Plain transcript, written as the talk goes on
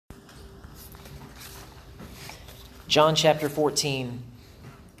John chapter 14.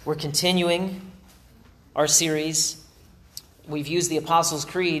 We're continuing our series. We've used the Apostles'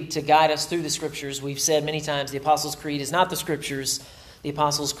 Creed to guide us through the Scriptures. We've said many times the Apostles' Creed is not the Scriptures. The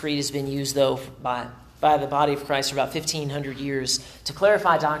Apostles' Creed has been used, though, by the body of Christ for about 1,500 years to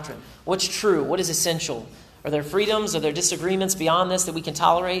clarify doctrine. What's true? What is essential? Are there freedoms? Are there disagreements beyond this that we can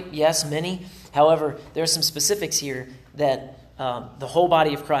tolerate? Yes, many. However, there are some specifics here that the whole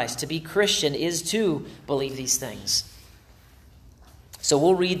body of Christ, to be Christian, is to believe these things. So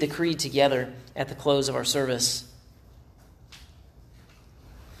we'll read the Creed together at the close of our service.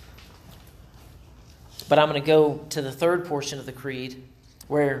 But I'm going to go to the third portion of the Creed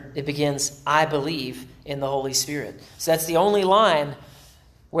where it begins, I believe in the Holy Spirit. So that's the only line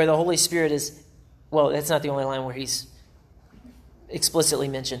where the Holy Spirit is, well, that's not the only line where he's explicitly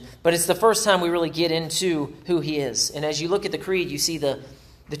mentioned, but it's the first time we really get into who he is. And as you look at the Creed, you see the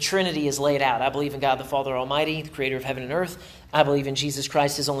Trinity is laid out. I believe in God the Father Almighty, the creator of heaven and earth. I believe in Jesus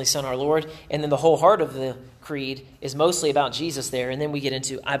Christ, his only Son, our Lord. And then the whole heart of the Creed is mostly about Jesus there. And then we get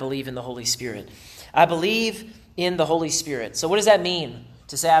into, I believe in the Holy Spirit. I believe in the Holy Spirit. So what does that mean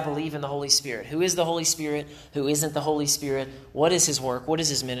to say I believe in the Holy Spirit? Who is the Holy Spirit? Who isn't the Holy Spirit? What is his work? What is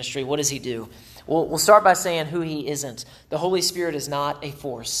his ministry? What does he do? We'll start by saying who he isn't. The Holy Spirit is not a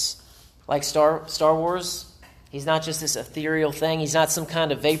force. Like Star Wars, he's not just this ethereal thing. He's not some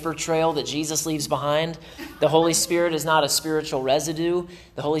kind of vapor trail that Jesus leaves behind. The Holy Spirit is not a spiritual residue.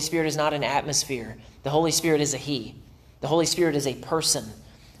 The Holy Spirit is not an atmosphere. The Holy Spirit is a he. The Holy Spirit is a person.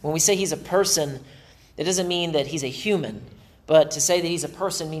 When we say he's a person, it doesn't mean that he's a human. But to say that he's a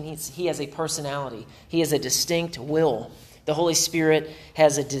person means he has a personality. He has a distinct will. The Holy Spirit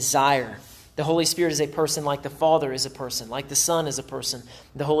has a desire. The Holy Spirit is a person like the Father is a person, like the Son is a person.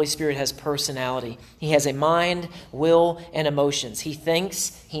 The Holy Spirit has personality. He has a mind, will, and emotions. He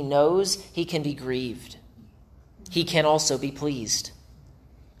thinks, he knows, he can be grieved. He can also be pleased.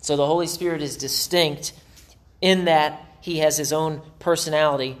 So the Holy Spirit is distinct in that he has his own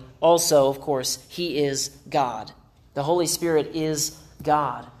personality. Also, of course, he is God. The Holy Spirit is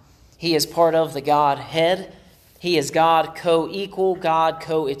God. He is part of the Godhead. He is God co-equal, God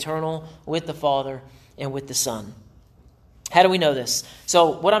co-eternal with the Father and with the Son. How do we know this?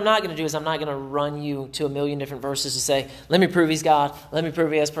 So what I'm not going to do is I'm not going to run you to a million different verses to say, let me prove he's God. Let me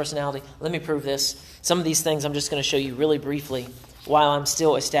prove he has personality. Let me prove this. Some of these things I'm just going to show you really briefly while I'm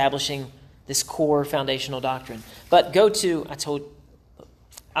still establishing this core foundational doctrine. But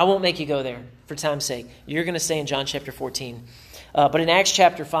I won't make you go there for time's sake. You're going to stay in John chapter 14. But in Acts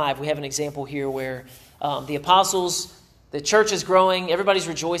chapter 5, we have an example here where the apostles, the church is growing, everybody's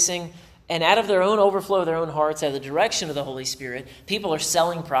rejoicing, and out of their own overflow of their own hearts, out of the direction of the Holy Spirit, people are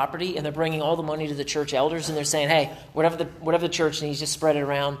selling property and they're bringing all the money to the church elders and they're saying, hey, whatever the church needs, just spread it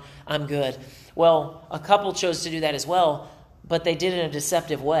around, I'm good. Well, a couple chose to do that as well, but they did it in a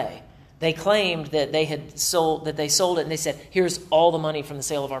deceptive way. They claimed that they sold it and they said, here's all the money from the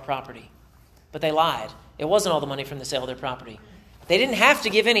sale of our property. But they lied. It wasn't all the money from the sale of their property. They didn't have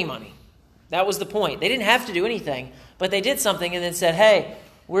to give any money. That was the point. They didn't have to do anything, but they did something and then said, hey,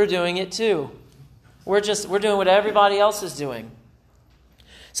 we're doing it too. We're doing what everybody else is doing.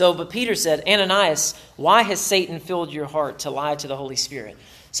 But Peter said, Ananias, why has Satan filled your heart to lie to the Holy Spirit?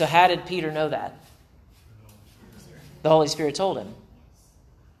 So how did Peter know that? The Holy Spirit told him.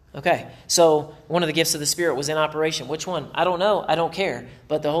 Okay, so one of the gifts of the Spirit was in operation. Which one? I don't know. I don't care.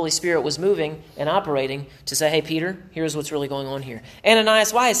 But the Holy Spirit was moving and operating to say, hey, Peter, here's what's really going on here.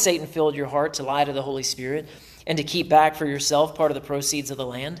 Ananias, why has Satan filled your heart to lie to the Holy Spirit and to keep back for yourself part of the proceeds of the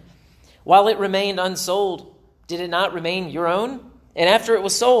land? While it remained unsold, did it not remain your own? And after it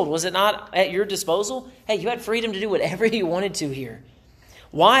was sold, was it not at your disposal? Hey, you had freedom to do whatever you wanted to here.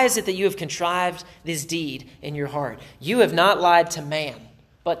 Why is it that you have contrived this deed in your heart? You have not lied to man,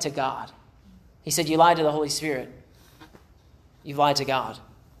 but to God. He said, you lied to the Holy Spirit. You've lied to God.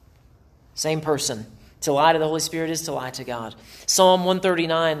 Same person. To lie to the Holy Spirit is to lie to God. Psalm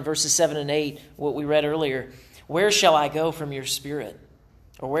 139, verses 7 and 8, what we read earlier. Where shall I go from your spirit?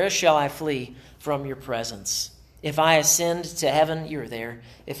 Or where shall I flee from your presence? If I ascend to heaven, you're there.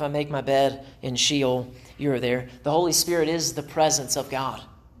 If I make my bed in Sheol, you're there. The Holy Spirit is the presence of God.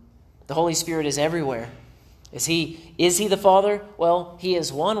 The Holy Spirit is everywhere. Is he the Father? Well, he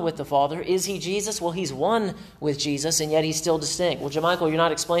is one with the Father. Is he Jesus? Well, he's one with Jesus, and yet he's still distinct. Well, Jermichael, you're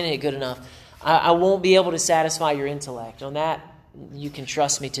not explaining it good enough. I won't be able to satisfy your intellect. On that, you can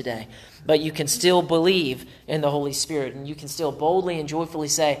trust me today. But you can still believe in the Holy Spirit, and you can still boldly and joyfully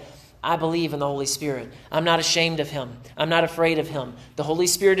say, I believe in the Holy Spirit. I'm not ashamed of him. I'm not afraid of him. The Holy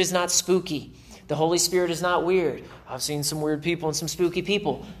Spirit is not spooky. The Holy Spirit is not weird. I've seen some weird people and some spooky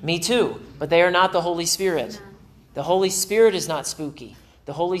people. Me too. But they are not the Holy Spirit. The Holy Spirit is not spooky.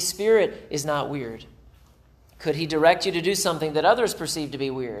 The Holy Spirit is not weird. Could he direct you to do something that others perceive to be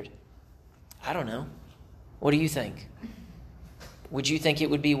weird? I don't know. What do you think? Would you think it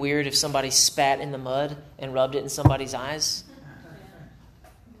would be weird if somebody spat in the mud and rubbed it in somebody's eyes?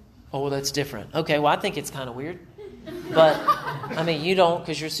 Oh, well, that's different. Okay, well, I think it's kind of weird. But, I mean, you don't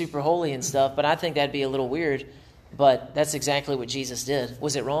because you're super holy and stuff, but I think that'd be a little weird. But that's exactly what Jesus did.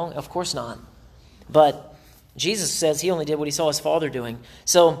 Was it wrong? Of course not. But Jesus says he only did what he saw his Father doing.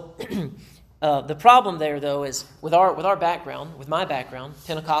 So the problem there, though, is with our background, with my background,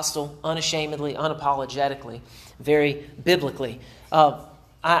 Pentecostal, unashamedly, unapologetically, very biblically,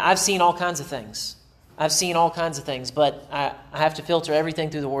 I've seen all kinds of things. But I have to filter everything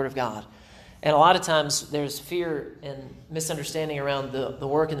through the Word of God. And a lot of times there's fear and misunderstanding around the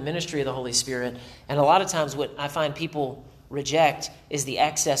work and the ministry of the Holy Spirit. And a lot of times what I find people reject is the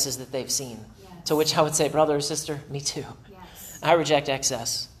excesses that they've seen. Yes. To which I would say, brother or sister, me too. Yes. I reject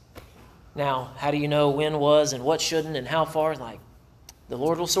excess. Now, how do you know when was and what shouldn't and how far? Like, the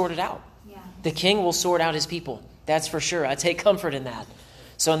Lord will sort it out. Yeah. The King will sort out his people. That's for sure. I take comfort in that.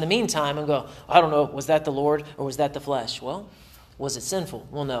 So in the meantime, I'm going, I don't know, was that the Lord or was that the flesh? Well, was it sinful?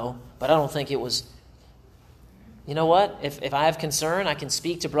 Well, no, but I don't think it was. You know what? If I have concern, I can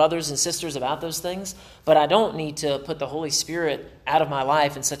speak to brothers and sisters about those things, but I don't need to put the Holy Spirit out of my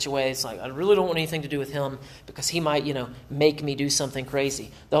life in such a way. It's like, I really don't want anything to do with him because he might, make me do something crazy.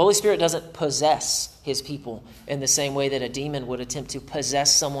 The Holy Spirit doesn't possess his people in the same way that a demon would attempt to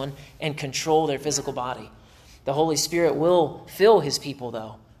possess someone and control their physical body. The Holy Spirit will fill his people,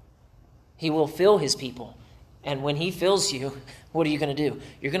 though. He will fill his people. And when he fills you, what are you going to do?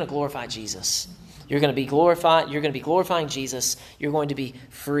 You're going to glorify Jesus. You're going to be glorified. You're going to be glorifying Jesus. You're going to be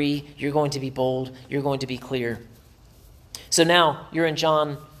free. You're going to be bold. You're going to be clear. So now you're in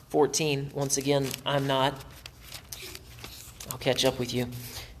John 14. Once again, I'm not. I'll catch up with you.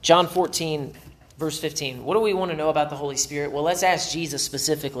 John 14, verse 15. What do we want to know about the Holy Spirit? Well, let's ask Jesus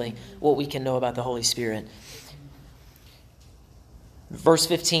specifically what we can know about the Holy Spirit. Verse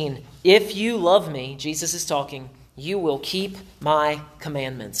 15, if you love me, Jesus is talking, you will keep my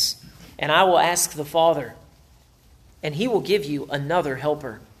commandments. And I will ask the Father, and he will give you another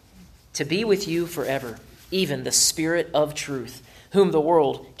helper to be with you forever, even the Spirit of truth, whom the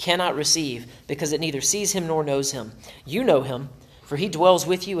world cannot receive because it neither sees him nor knows him. You know him, for he dwells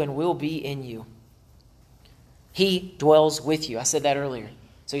with you and will be in you. He dwells with you. I said that earlier.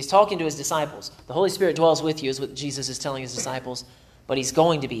 So he's talking to his disciples. The Holy Spirit dwells with you is what Jesus is telling his disciples. But he's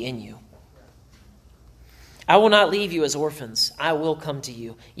going to be in you. I will not leave you as orphans. I will come to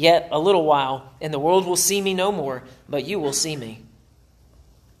you. Yet a little while, and the world will see me no more, but you will see me.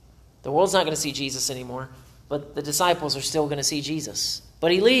 The world's not going to see Jesus anymore, but the disciples are still going to see Jesus.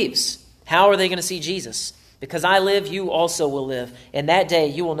 But he leaves. How are they going to see Jesus? Because I live, you also will live. And that day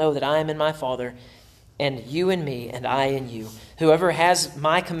you will know that I am in my Father, and you in me, and I in you. Whoever has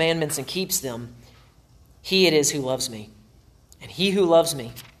my commandments and keeps them, he it is who loves me. And he who loves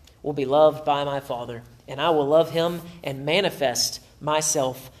me will be loved by my Father, and I will love him and manifest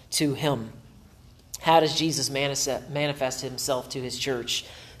myself to him. How does Jesus manifest himself to his church?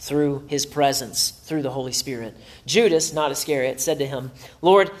 Through his presence, through the Holy Spirit. Judas, not Iscariot, said to him,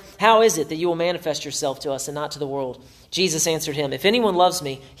 Lord, how is it that you will manifest yourself to us and not to the world? Jesus answered him, if anyone loves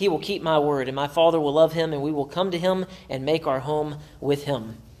me, he will keep my word, and my Father will love him, and we will come to him and make our home with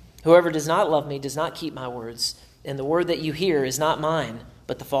him. Whoever does not love me does not keep my words. And the word that you hear is not mine,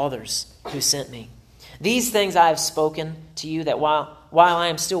 but the Father's who sent me. These things I have spoken to you that while I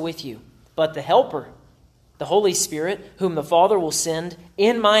am still with you. But the Helper, the Holy Spirit, whom the Father will send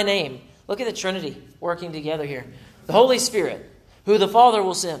in my name. Look at the Trinity working together here. The Holy Spirit, who the Father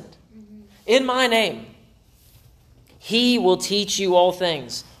will send in my name. He will teach you all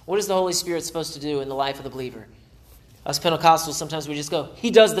things. What is the Holy Spirit supposed to do in the life of the believer? Us Pentecostals, sometimes we just go,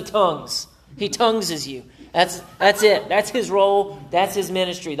 he does the tongues. He tongues you. That's it. That's his role. That's his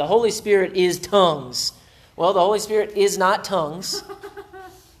ministry. The Holy Spirit is tongues. Well, the Holy Spirit is not tongues.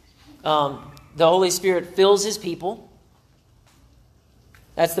 The Holy Spirit fills his people.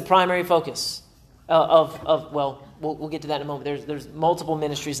 That's the primary focus we'll get to that in a moment. There's multiple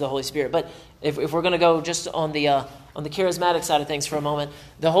ministries of the Holy Spirit. But if we're going to go just on the charismatic side of things for a moment,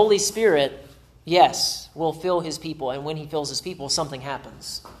 the Holy Spirit, yes, will fill his people. And when he fills his people, something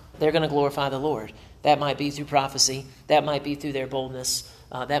happens. They're going to glorify the Lord. That might be through prophecy. That might be through their boldness.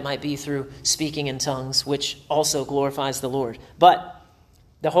 That might be through speaking in tongues, which also glorifies the Lord. But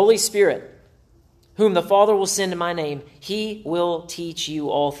the Holy Spirit, whom the Father will send in my name, he will teach you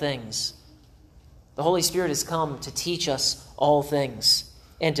all things. The Holy Spirit has come to teach us all things.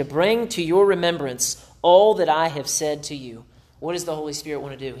 and to bring to your remembrance all that I have said to you. What does the Holy Spirit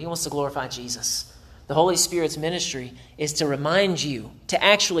want to do? He wants to glorify Jesus. The Holy Spirit's ministry is to remind you, to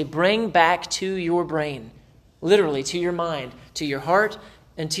actually bring back to your brain, literally to your mind, to your heart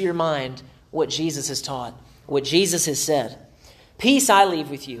and to your mind, what Jesus has taught, what Jesus has said. Peace I leave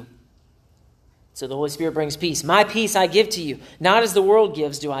with you. So the Holy Spirit brings peace. My peace I give to you. Not as the world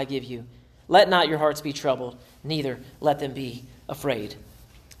gives do I give you. Let not your hearts be troubled, neither let them be afraid.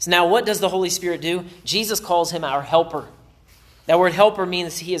 So now what does the Holy Spirit do? Jesus calls him our helper. That word helper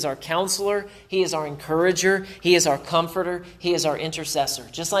means he is our counselor, he is our encourager, he is our comforter, he is our intercessor.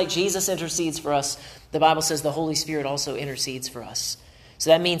 Just like Jesus intercedes for us, the Bible says the Holy Spirit also intercedes for us. So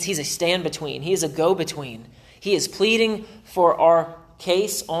that means he's a stand-between, he is a go-between. He is pleading for our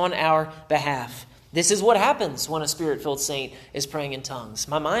case on our behalf. This is what happens when a Spirit-filled saint is praying in tongues.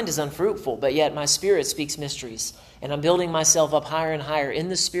 My mind is unfruitful, but yet my spirit speaks mysteries. And I'm building myself up higher and higher in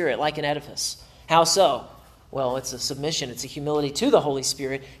the Spirit like an edifice. How so? Well, it's a submission. It's a humility to the Holy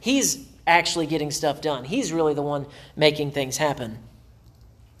Spirit. He's actually getting stuff done. He's really the one making things happen.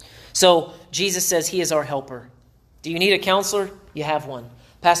 So Jesus says he is our helper. Do you need a counselor? You have one.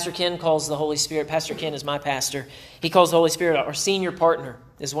 Pastor Ken calls the Holy Spirit, Pastor Ken is my pastor, he calls the Holy Spirit our senior partner,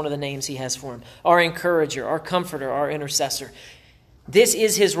 is one of the names he has for him. Our encourager, our comforter, our intercessor. This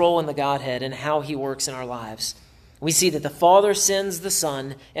is his role in the Godhead and how he works in our lives. We see that the Father sends the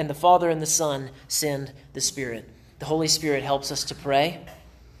Son, and the Father and the Son send the Spirit. The Holy Spirit helps us to pray.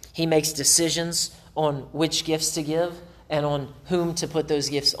 He makes decisions on which gifts to give and on whom to put those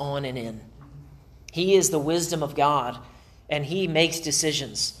gifts on and in. He is the wisdom of God, and he makes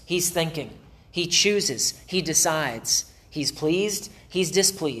decisions. He's thinking. He chooses. He decides. He's pleased. He's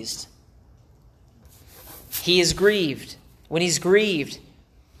displeased. He is grieved. When he's grieved,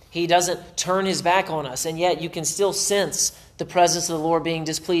 he doesn't turn his back on us, and yet you can still sense the presence of the Lord being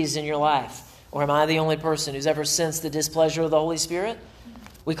displeased in your life. Or am I the only person who's ever sensed the displeasure of the Holy Spirit?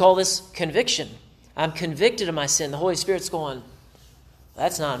 We call this conviction. I'm convicted of my sin. The Holy Spirit's going,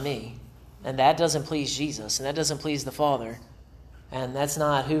 that's not me. And that doesn't please Jesus, and that doesn't please the Father. And that's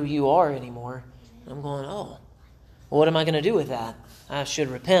not who you are anymore. I'm going, well, what am I going to do with that? I should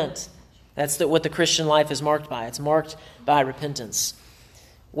repent. That's what the Christian life is marked by. It's marked by repentance.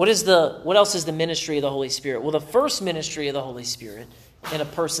 What else is the ministry of the Holy Spirit? Well, the first ministry of the Holy Spirit in a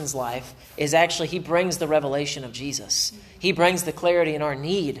person's life is actually he brings the revelation of Jesus. He brings the clarity in our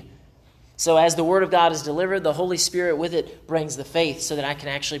need. So as the Word of God is delivered, the Holy Spirit with it brings the faith so that I can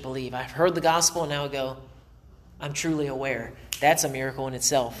actually believe. I've heard the gospel and now I go, I'm truly aware. That's a miracle in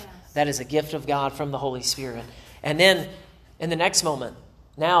itself. Yes. That is a gift of God from the Holy Spirit. And then in the next moment,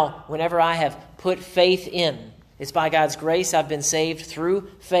 now whenever I have put faith in, it's by God's grace I've been saved through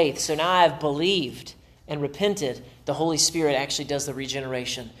faith. So now I've believed and repented. The Holy Spirit actually does the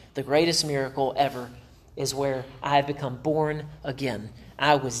regeneration. The greatest miracle ever is where I have become born again.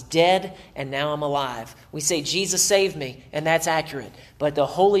 I was dead and now I'm alive. We say Jesus saved me, and that's accurate. But the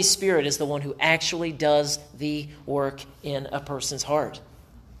Holy Spirit is the one who actually does the work in a person's heart.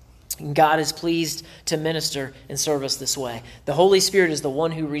 And God is pleased to minister and serve us this way. The Holy Spirit is the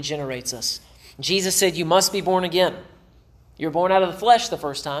one who regenerates us. Jesus said you must be born again. You were born out of the flesh the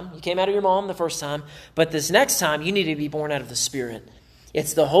first time. You came out of your mom the first time. But this next time, you need to be born out of the Spirit.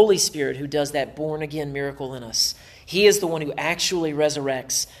 It's the Holy Spirit who does that born again miracle in us. He is the one who actually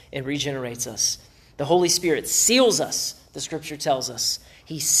resurrects and regenerates us. The Holy Spirit seals us, the Scripture tells us.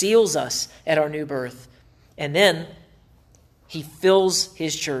 He seals us at our new birth. And then he fills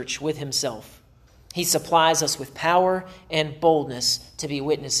his church with himself. He supplies us with power and boldness to be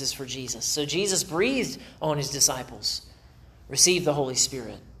witnesses for Jesus. So Jesus breathed on his disciples, received the Holy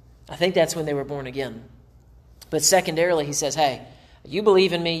Spirit. I think that's when they were born again. But secondarily, he says, hey, you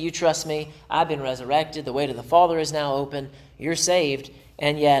believe in me, you trust me, I've been resurrected, the way to the Father is now open, you're saved,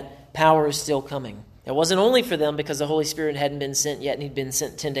 and yet power is still coming. It wasn't only for them because the Holy Spirit hadn't been sent yet and he'd been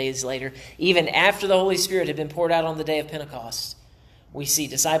sent 10 days later. Even after the Holy Spirit had been poured out on the day of Pentecost, we see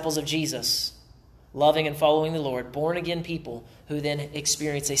disciples of Jesus, loving and following the Lord, born-again people who then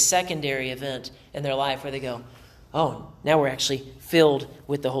experience a secondary event in their life where they go, oh, now we're actually filled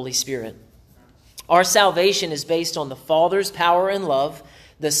with the Holy Spirit. Our salvation is based on the Father's power and love,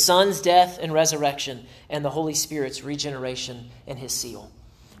 the Son's death and resurrection, and the Holy Spirit's regeneration and his seal.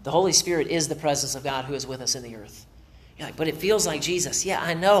 The Holy Spirit is the presence of God who is with us in the earth. You're like, but it feels like Jesus. Yeah,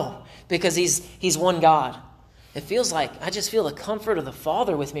 I know, because he's one God. It feels like I just feel the comfort of the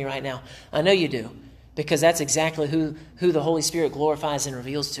Father with me right now. I know you do, because that's exactly who the Holy Spirit glorifies and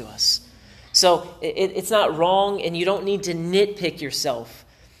reveals to us. So it's not wrong, and you don't need to nitpick yourself.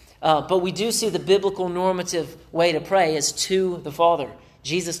 But we do see the biblical normative way to pray is to the Father.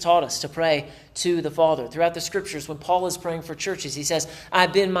 Jesus taught us to pray to the Father. Throughout the Scriptures, when Paul is praying for churches, he says, I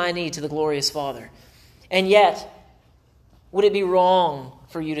bend my knee to the glorious Father. And yet, would it be wrong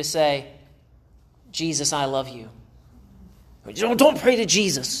for you to say, Jesus, I love you? Don't pray to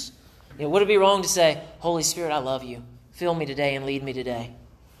Jesus. Would it be wrong to say, Holy Spirit, I love you. Fill me today and lead me today?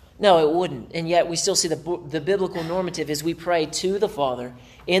 No, it wouldn't. And yet we still see the biblical normative is we pray to the Father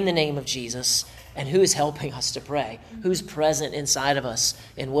in the name of Jesus. And who is helping us to pray? Who's present inside of us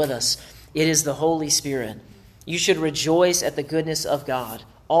and with us? It is the Holy Spirit. You should rejoice at the goodness of God,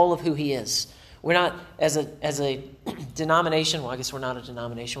 all of who He is. We're not, as a denomination, well, I guess we're not a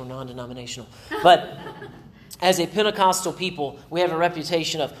denomination, we're non-denominational. But as a Pentecostal people, we have a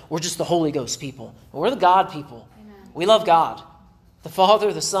reputation of we're just the Holy Ghost people. We're the God people. Amen. We love God. The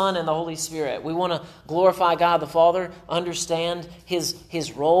Father, the Son, and the Holy Spirit. We want to glorify God the Father, understand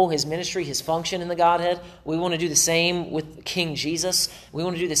His role, His ministry, His function in the Godhead. We want to do the same with King Jesus. We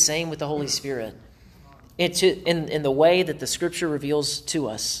want to do the same with the Holy Spirit. In the way that the Scripture reveals to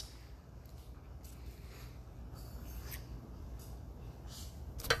us.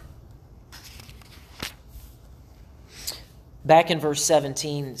 Back in verse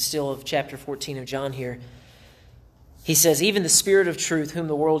 17, still of chapter 14 of John here, he says, even the Spirit of truth, whom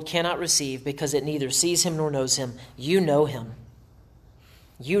the world cannot receive, because it neither sees Him nor knows Him, you know Him.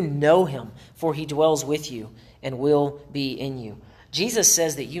 You know Him, for He dwells with you and will be in you. Jesus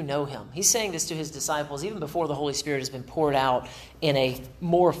says that you know Him. He's saying this to His disciples even before the Holy Spirit has been poured out in a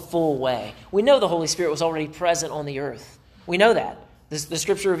more full way. We know the Holy Spirit was already present on the earth. We know that. The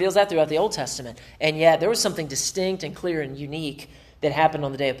Scripture reveals that throughout the Old Testament. And yet there was something distinct and clear and unique that happened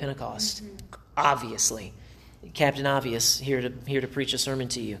on the day of Pentecost. Mm-hmm. Obviously. Captain Obvious here to preach a sermon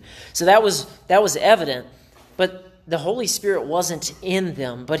to you. So that was evident, but the Holy Spirit wasn't in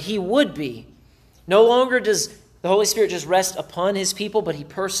them, but He would be. No longer does the Holy Spirit just rest upon His people, but He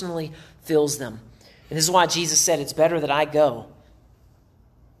personally fills them. And this is why Jesus said, it's better that I go.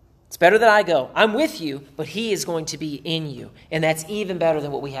 It's better that I go. I'm with you, but He is going to be in you. And that's even better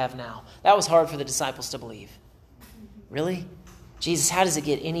than what we have now. That was hard for the disciples to believe. Really? Jesus, how does it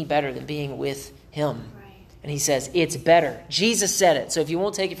get any better than being with Him? And He says, it's better. Jesus said it. So if you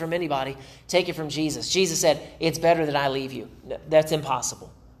won't take it from anybody, take it from Jesus. Jesus said, it's better that I leave you. That's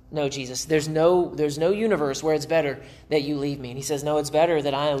impossible. No, Jesus, there's no universe where it's better that you leave me. And He says, no, it's better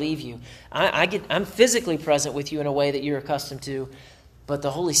that I leave you. I'm physically present with you in a way that you're accustomed to, but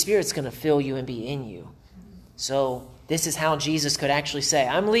the Holy Spirit's going to fill you and be in you. So this is how Jesus could actually say,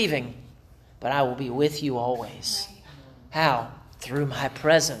 I'm leaving, but I will be with you always. How? Through my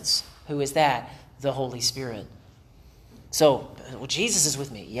presence. Who is that? The Holy Spirit. So, well, Jesus is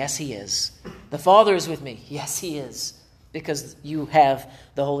with me. Yes, He is. The Father is with me. Yes, He is. Because you have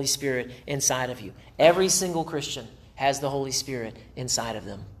the Holy Spirit inside of you. Every single Christian has the Holy Spirit inside of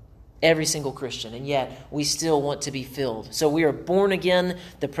them. Every single Christian. And yet, we still want to be filled. So we are born again.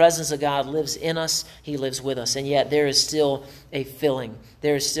 The presence of God lives in us. He lives with us. And yet, there is still a filling.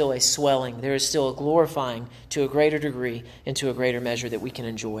 There is still a swelling. There is still a glorifying to a greater degree and to a greater measure that we can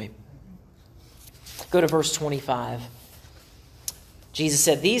enjoy. Go to verse 25. Jesus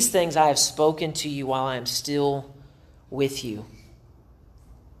said, these things I have spoken to you while I am still with you.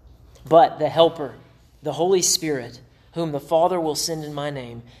 But the Helper, the Holy Spirit, whom the Father will send in my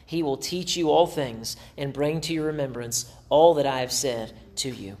name, He will teach you all things and bring to your remembrance all that I have said to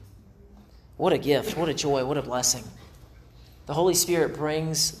you. What a gift, what a joy, what a blessing. The Holy Spirit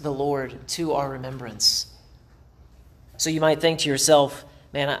brings the Lord to our remembrance. So you might think to yourself,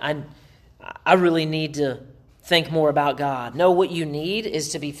 man, I really need to think more about God. No, what you need is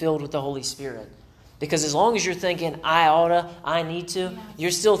to be filled with the Holy Spirit. Because as long as you're thinking, I oughta, I need to,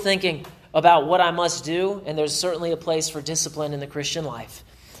 you're still thinking about what I must do, and there's certainly a place for discipline in the Christian life.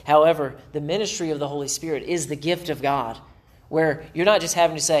 However, the ministry of the Holy Spirit is the gift of God, where you're not just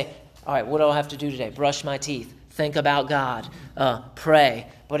having to say, all right, what do I have to do today? Brush my teeth, think about God, pray.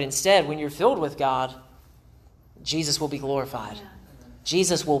 But instead, when you're filled with God, Jesus will be glorified.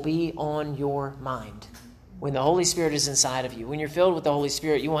 Jesus will be on your mind when the Holy Spirit is inside of you. When you're filled with the Holy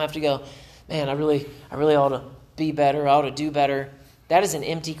Spirit, you won't have to go, man, I really ought to be better, I ought to do better. That is an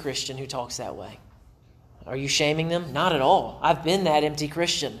empty Christian who talks that way. Are you shaming them? Not at all. I've been that empty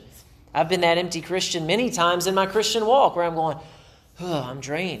Christian. I've been that empty Christian many times in my Christian walk where I'm going, I'm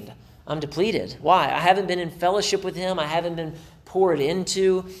drained. I'm depleted. Why? I haven't been in fellowship with Him. I haven't been poured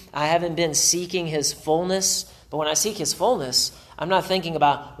into. I haven't been seeking His fullness. But when I seek His fullness, I'm not thinking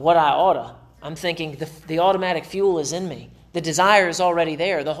about what I oughta. I'm thinking the automatic fuel is in me. The desire is already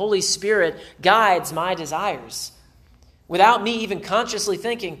there. The Holy Spirit guides my desires. Without me even consciously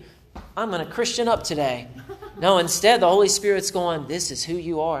thinking, I'm going to Christian up today. No, instead, the Holy Spirit's going, this is who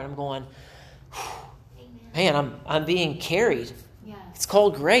you are. And I'm going, man, I'm being carried. Yes. It's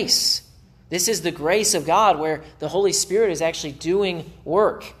called grace. This is the grace of God where the Holy Spirit is actually doing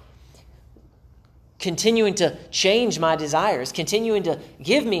work, continuing to change my desires, continuing to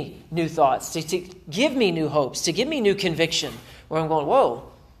give me new thoughts, to give me new hopes, to give me new conviction, where I'm going, whoa,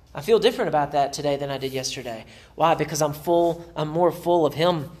 I feel different about that today than I did yesterday. Why? Because I'm more full of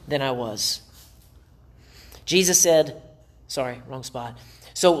Him than I was. Jesus said, sorry, wrong spot.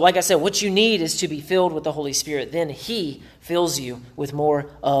 So like I said, what you need is to be filled with the Holy Spirit. Then He fills you with more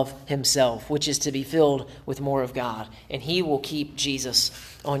of Himself, which is to be filled with more of God. And He will keep Jesus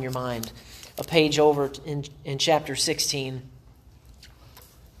on your mind. A page over in chapter 16.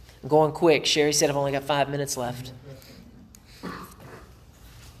 I'm going quick. Sherry said I've only got 5 minutes left.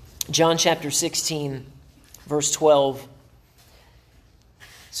 John chapter 16, verse 12.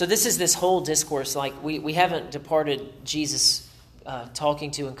 So this is this whole discourse. Like we haven't departed Jesus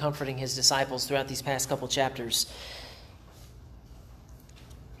talking to and comforting His disciples throughout these past couple chapters.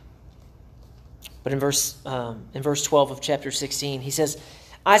 But in verse 12 of chapter 16, He says,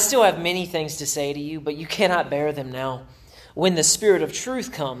 I still have many things to say to you, but you cannot bear them now. When the Spirit of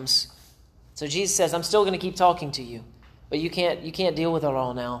truth comes, so Jesus says, I'm still going to keep talking to you, but you can't deal with it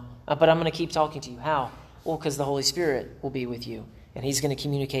all now. But I'm going to keep talking to you. How? Well, because the Holy Spirit will be with you, and He's going to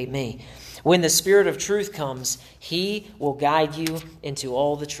communicate me. When the Spirit of truth comes, He will guide you into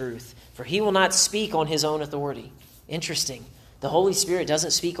all the truth, for He will not speak on His own authority. Interesting. The Holy Spirit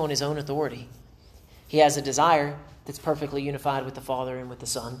doesn't speak on His own authority. He has a desire that's perfectly unified with the Father and with the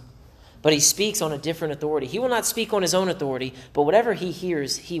Son, but He speaks on a different authority. He will not speak on His own authority, but whatever He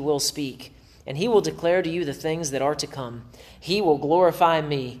hears, He will speak. And He will declare to you the things that are to come. He will glorify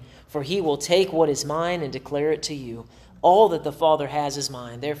me, for He will take what is mine and declare it to you. All that the Father has is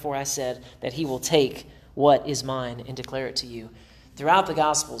mine. Therefore I said that He will take what is mine and declare it to you. Throughout the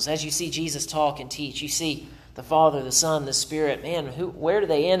Gospels, as you see Jesus talk and teach, you see the Father, the Son, the Spirit. Man, where do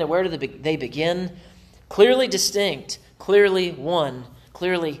they end and where do they begin? Clearly distinct, clearly one,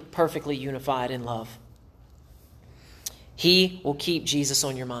 clearly perfectly unified in love. He will keep Jesus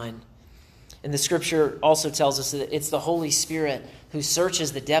on your mind. And the Scripture also tells us that it's the Holy Spirit who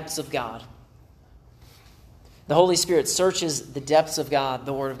searches the depths of God. The Holy Spirit searches the depths of God,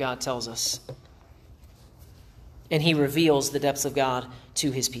 the Word of God tells us. And He reveals the depths of God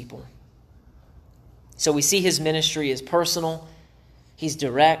to His people. So we see His ministry is personal. He's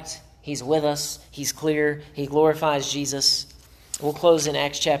direct. He's with us. He's clear. He glorifies Jesus. We'll close in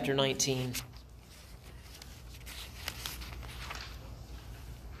Acts chapter 19.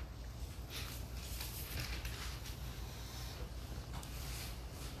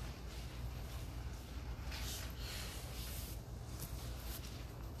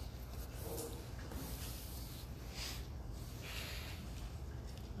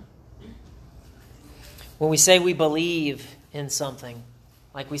 When we say we believe in something,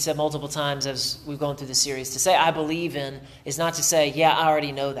 like we said multiple times as we've gone through the series, to say I believe in is not to say, yeah, I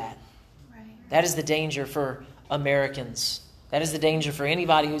already know that. Right. That is the danger for Americans. That is the danger for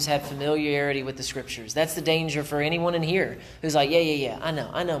anybody who's had familiarity with the Scriptures. That's the danger for anyone in here who's like, yeah, I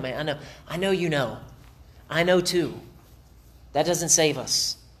know, man, I know you know. I know too. That doesn't save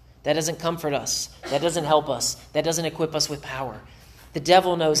us. That doesn't comfort us. That doesn't help us. That doesn't equip us with power. The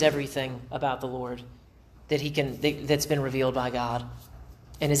devil knows everything about the Lord that's been revealed by God.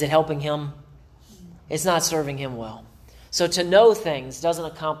 And is it helping him? It's not serving him well. So to know things doesn't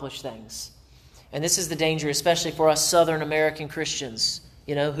accomplish things. And this is the danger, especially for us Southern American Christians,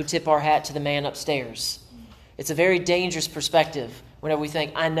 who tip our hat to the man upstairs. It's a very dangerous perspective whenever we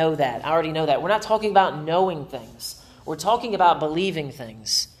think, I know that, I already know that. We're not talking about knowing things. We're talking about believing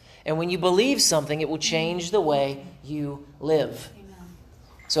things. And when you believe something, it will change the way you live. Amen.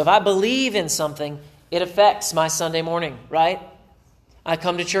 So if I believe in something, it affects my Sunday morning, right? I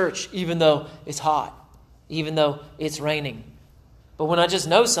come to church even though it's hot, even though it's raining. But when I just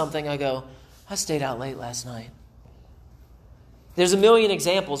know something, I go, I stayed out late last night. There's a million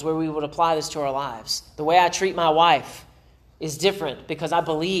examples where we would apply this to our lives. The way I treat my wife is different because I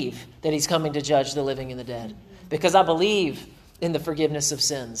believe that He's coming to judge the living and the dead. Because I believe in the forgiveness of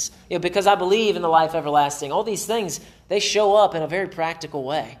sins. Because I believe in the life everlasting. All these things, they show up in a very practical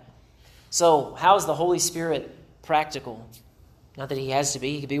way. So how is the Holy Spirit practical? Not that He has to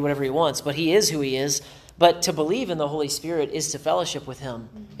be. He can be whatever He wants. But He is who He is. But to believe in the Holy Spirit is to fellowship with Him.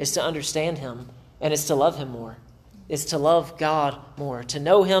 Is to understand Him. And it's to love Him more. It's to love God more. To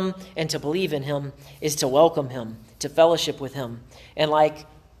know Him and to believe in Him is to welcome Him. To fellowship with Him. And like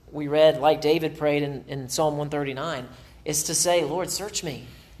we read, like David prayed in Psalm 139, is to say, Lord, search me.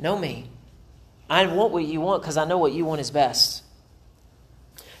 Know me. I want what you want because I know what you want is best.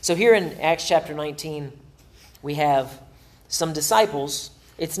 So here in Acts chapter 19, we have some disciples.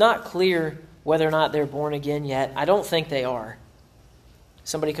 It's not clear whether or not they're born again yet. I don't think they are.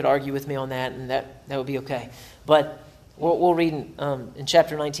 Somebody could argue with me on that, and that would be okay. But we'll read in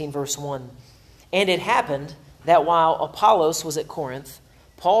chapter 19, verse 1. And it happened that while Apollos was at Corinth,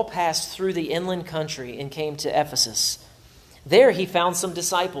 Paul passed through the inland country and came to Ephesus. There he found some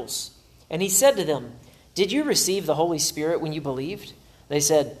disciples, and he said to them, "Did you receive the Holy Spirit when you believed?" They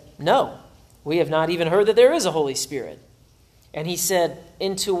said, "No, we have not even heard that there is a Holy Spirit." And he said,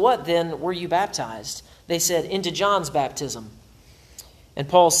 "Into what then were you baptized?" They said, "Into John's baptism." And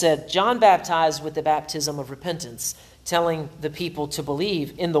Paul said, "John baptized with the baptism of repentance, telling the people to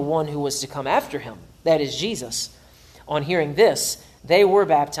believe in the one who was to come after him, that is Jesus." On hearing this, they were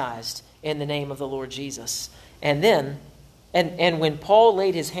baptized in the name of the Lord Jesus. And when Paul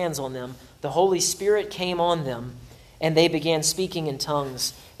laid his hands on them, the Holy Spirit came on them, and they began speaking in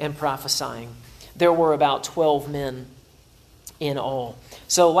tongues and prophesying. There were about 12 men in all.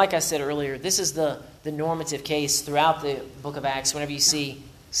 So like I said earlier, this is the normative case throughout the book of Acts. Whenever you see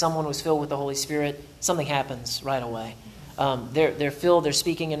someone was filled with the Holy Spirit, something happens right away. They're filled, they're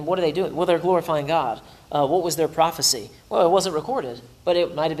speaking, and what are they doing? Well, they're glorifying God. What was their prophecy? Well, it wasn't recorded, but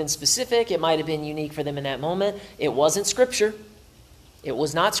it might have been specific. It might have been unique for them in that moment. It wasn't Scripture. It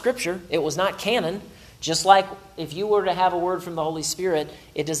was not Scripture. It was not canon. Just like if you were to have a word from the Holy Spirit,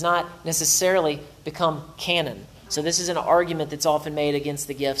 it does not necessarily become canon. So this is an argument that's often made against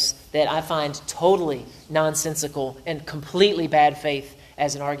the gifts that I find totally nonsensical and completely bad faith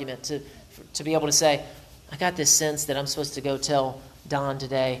as an argument to be able to say, I got this sense that I'm supposed to go tell Don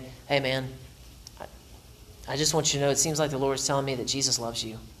today, hey man, I just want you to know it seems like the Lord's telling me that Jesus loves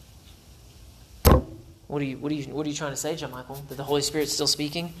you. What are you trying to say, John Michael? That the Holy Spirit's still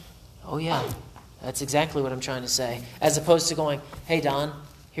speaking? Oh yeah, that's exactly what I'm trying to say. As opposed to going, hey Don,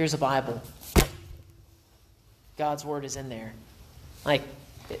 here's a Bible. God's word is in there. Like,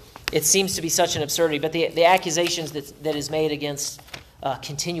 it seems to be such an absurdity. But the accusations that is made against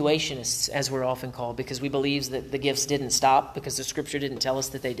continuationists, as we're often called, because we believe that the gifts didn't stop, because the Scripture didn't tell us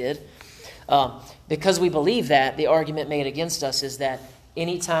that they did. Because we believe that, the argument made against us is that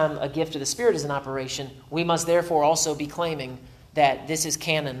anytime a gift of the Spirit is in operation, we must therefore also be claiming that this is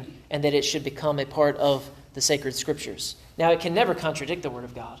canon and that it should become a part of the sacred Scriptures. Now, it can never contradict the Word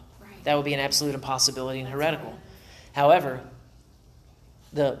of God. That would be an absolute impossibility and heretical. However,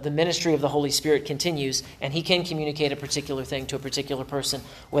 the ministry of the Holy Spirit continues, and he can communicate a particular thing to a particular person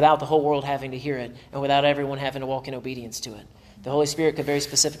without the whole world having to hear it and without everyone having to walk in obedience to it. The Holy Spirit could very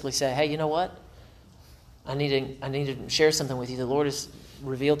specifically say, hey, you know what? I need to share something with you. The Lord has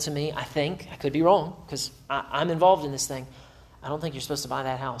revealed to me, I think, I could be wrong, because I'm involved in this thing. I don't think you're supposed to buy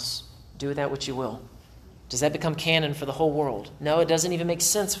that house. Do with that what you will. Does that become canon for the whole world? No, it doesn't even make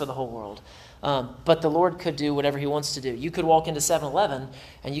sense for the whole world. But the Lord could do whatever he wants to do. You could walk into 7-Eleven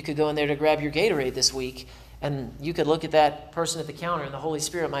and you could go in there to grab your Gatorade this week, and you could look at that person at the counter and the Holy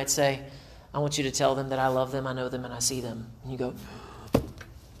Spirit might say, I want you to tell them that I love them, I know them, and I see them. And you go,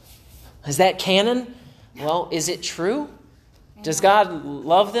 is that canon? Well, is it true? Does God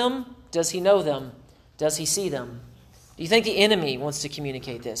love them? Does he know them? Does he see them? Do you think the enemy wants to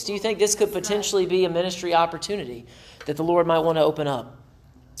communicate this? Do you think this could potentially be a ministry opportunity that the Lord might want to open up?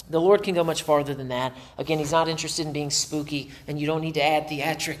 The Lord can go much farther than that. Again, he's not interested in being spooky, and you don't need to add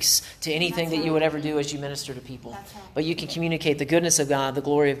theatrics to anything that you would ever do as you minister to people. But you can communicate the goodness of God, the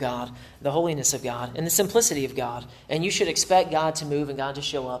glory of God, the holiness of God, and the simplicity of God. And you should expect God to move and God to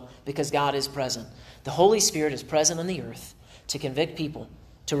show up because God is present. The Holy Spirit is present on the earth to convict people,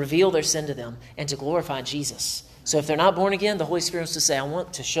 to reveal their sin to them, and to glorify Jesus. So if they're not born again, the Holy Spirit wants to say, I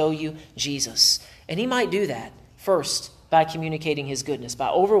want to show you Jesus. And he might do that first by communicating his goodness, by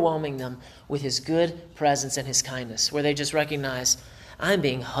overwhelming them with his good presence and his kindness, where they just recognize, I'm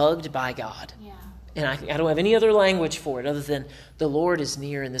being hugged by God. Yeah. And I don't have any other language for it other than the Lord is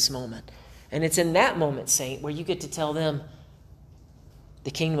near in this moment. And it's in that moment, saint, where you get to tell them,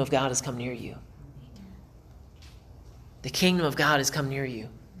 the kingdom of God has come near you. The kingdom of God has come near you.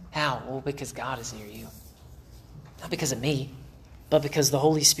 How? Well, because God is near you. Not because of me, but because the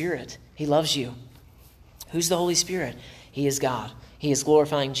Holy Spirit, he loves you. Who's the Holy Spirit? He is God. He is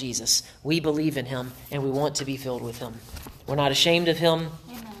glorifying Jesus. We believe in him, and we want to be filled with him. We're not ashamed of him.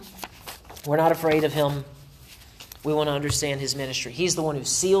 Amen. We're not afraid of him. We want to understand his ministry. He's the one who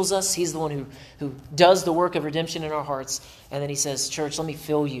seals us. He's the one who does the work of redemption in our hearts. And then he says, church, let me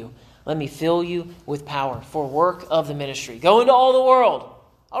fill you. Let me fill you with power for work of the ministry. Go into all the world.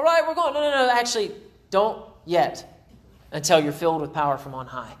 All right, we're going. No. Actually, don't yet until you're filled with power from on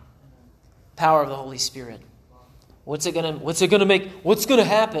high. Power of the Holy Spirit. What's it gonna make? What's gonna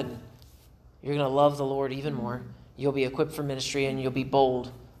happen? You're gonna love the Lord even more. You'll be equipped for ministry, and you'll be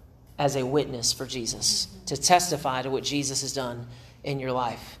bold as a witness for Jesus to testify to what Jesus has done in your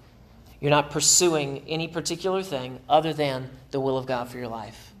life. You're not pursuing any particular thing other than the will of God for your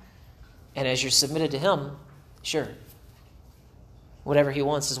life. And as you're submitted to Him, sure, whatever He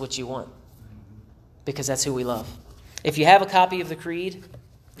wants is what you want, because that's who we love. If you have a copy of the Creed,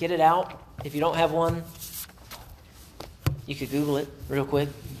 get it out. If you don't have one, you could Google it real quick.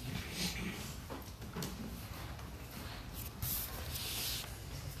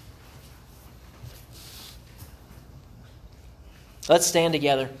 Let's stand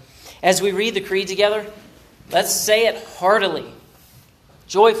together. As we read the Creed together, let's say it heartily,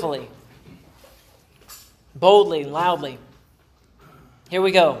 joyfully, boldly, loudly. Here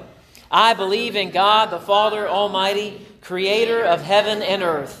we go. I believe in God the Father Almighty, creator of heaven and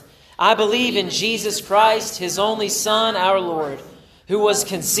earth. I believe in Jesus Christ, His only Son, our Lord, who was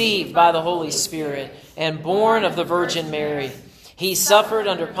conceived by the Holy Spirit and born of the Virgin Mary. He suffered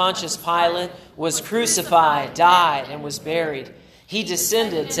under Pontius Pilate, was crucified, died, and was buried. He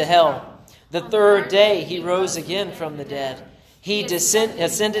descended to hell. The third day He rose again from the dead. He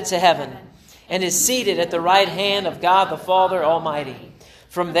ascended to heaven and is seated at the right hand of God the Father Almighty.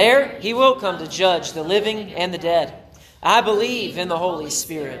 From there He will come to judge the living and the dead. I believe in the Holy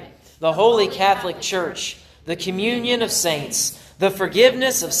Spirit, the Holy Catholic Church, the communion of saints, the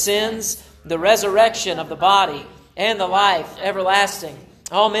forgiveness of sins, the resurrection of the body, and the life everlasting.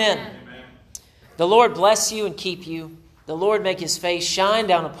 Amen. The Lord bless you and keep you. The Lord make His face shine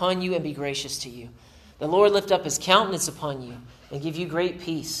down upon you and be gracious to you. The Lord lift up His countenance upon you and give you great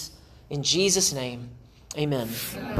peace. In Jesus' name, amen.